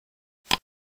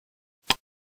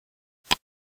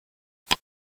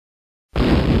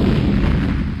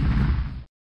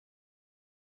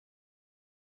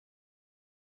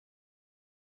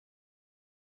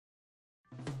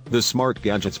The Smart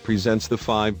Gadgets presents the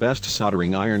 5 best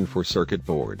soldering iron for circuit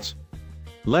boards.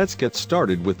 Let's get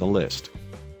started with the list.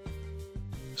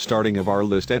 Starting of our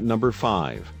list at number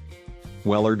 5.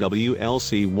 Weller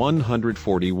WLC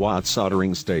 140 watt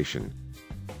soldering station.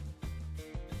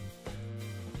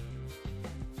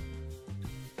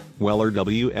 Weller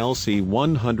WLC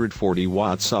 140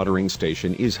 watt soldering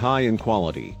station is high in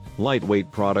quality,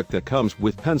 lightweight product that comes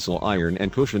with pencil iron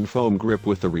and cushion foam grip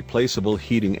with a replaceable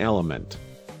heating element.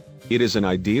 It is an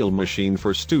ideal machine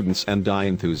for students and die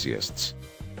enthusiasts.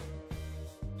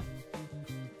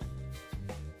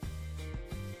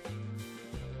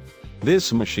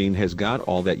 This machine has got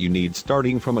all that you need,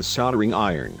 starting from a soldering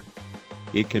iron.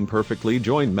 It can perfectly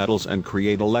join metals and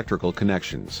create electrical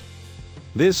connections.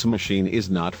 This machine is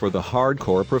not for the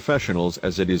hardcore professionals,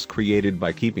 as it is created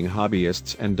by keeping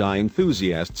hobbyists and die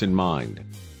enthusiasts in mind.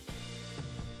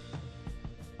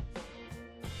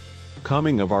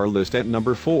 Coming of our list at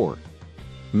number 4.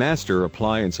 Master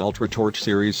Appliance Ultra Torch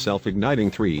Series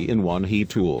Self-Igniting 3-in-1 Heat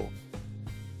Tool.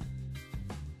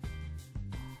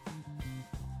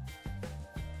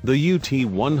 The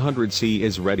UT100C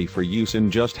is ready for use in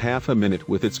just half a minute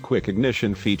with its quick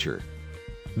ignition feature.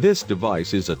 This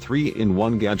device is a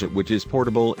 3-in-1 gadget which is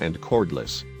portable and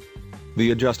cordless.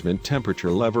 The adjustment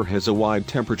temperature lever has a wide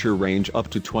temperature range up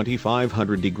to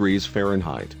 2500 degrees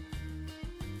Fahrenheit.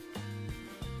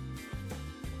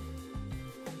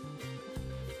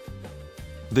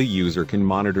 The user can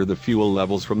monitor the fuel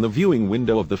levels from the viewing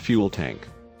window of the fuel tank.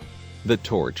 The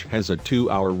torch has a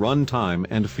 2-hour run time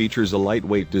and features a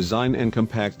lightweight design and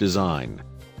compact design.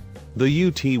 The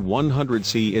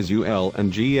UT100C is UL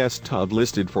and GS tub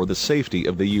listed for the safety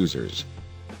of the users.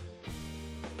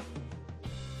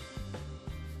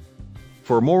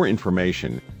 For more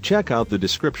information, check out the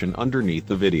description underneath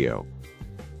the video.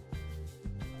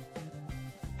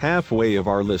 Halfway of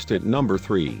our list at number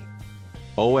 3.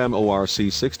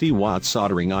 OMORC 60 watt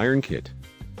soldering iron kit.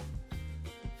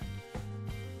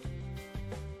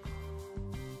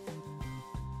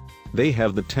 They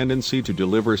have the tendency to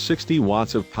deliver 60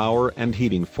 watts of power and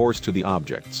heating force to the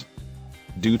objects.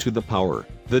 Due to the power,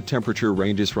 the temperature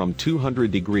ranges from 200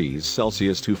 degrees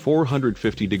Celsius to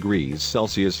 450 degrees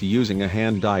Celsius using a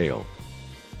hand dial.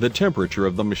 The temperature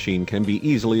of the machine can be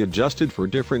easily adjusted for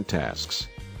different tasks.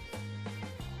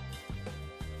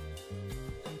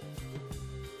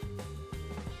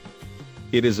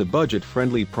 It is a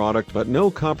budget-friendly product, but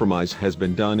no compromise has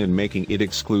been done in making it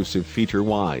exclusive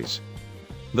feature-wise.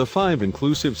 The 5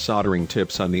 inclusive soldering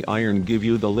tips on the iron give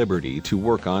you the liberty to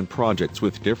work on projects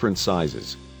with different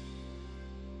sizes.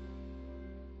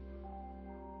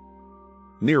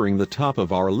 Nearing the top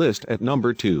of our list at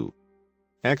number 2.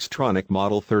 Xtronic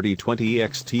Model 3020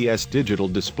 XTS Digital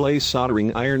Display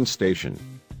Soldering Iron Station.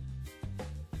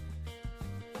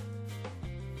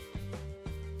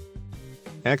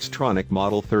 Xtronic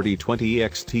Model 3020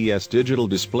 XTS Digital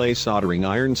Display Soldering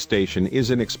Iron Station is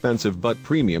an expensive but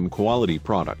premium quality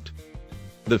product.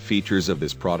 The features of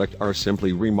this product are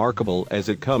simply remarkable, as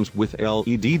it comes with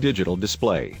LED digital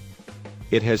display.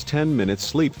 It has 10-minute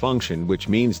sleep function, which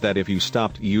means that if you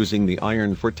stopped using the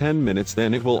iron for 10 minutes,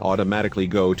 then it will automatically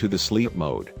go to the sleep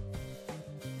mode.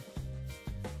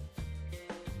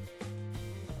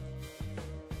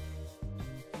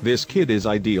 This kit is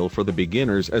ideal for the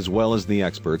beginners as well as the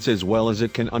experts, as well as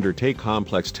it can undertake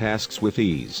complex tasks with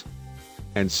ease.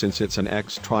 And since it's an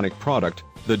Xtronic product,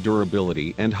 the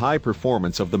durability and high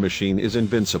performance of the machine is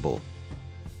invincible.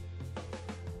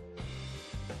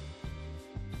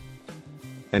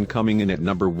 And coming in at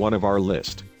number 1 of our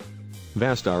list.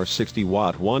 Vastar 60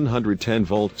 watt 110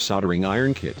 volt soldering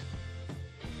iron kit.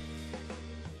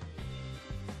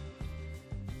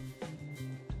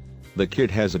 The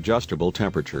kit has adjustable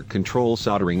temperature control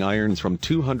soldering irons from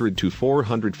 200 to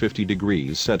 450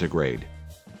 degrees centigrade.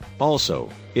 Also,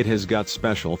 it has got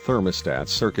special thermostat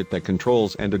circuit that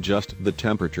controls and adjusts the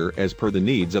temperature as per the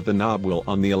needs of the knob wheel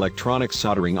on the electronic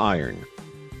soldering iron.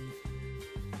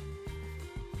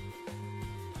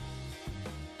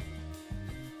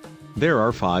 There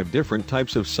are 5 different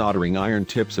types of soldering iron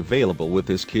tips available with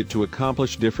this kit to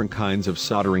accomplish different kinds of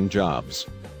soldering jobs.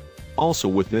 Also,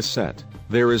 with this set,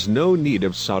 there is no need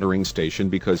of soldering station,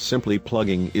 because simply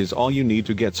plugging is all you need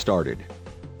to get started.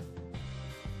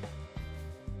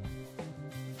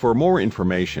 For more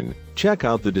information, check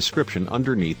out the description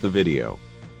underneath the video.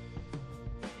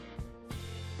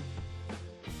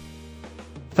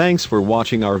 Thanks for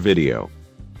watching our video.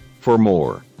 For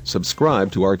more,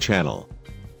 subscribe to our channel.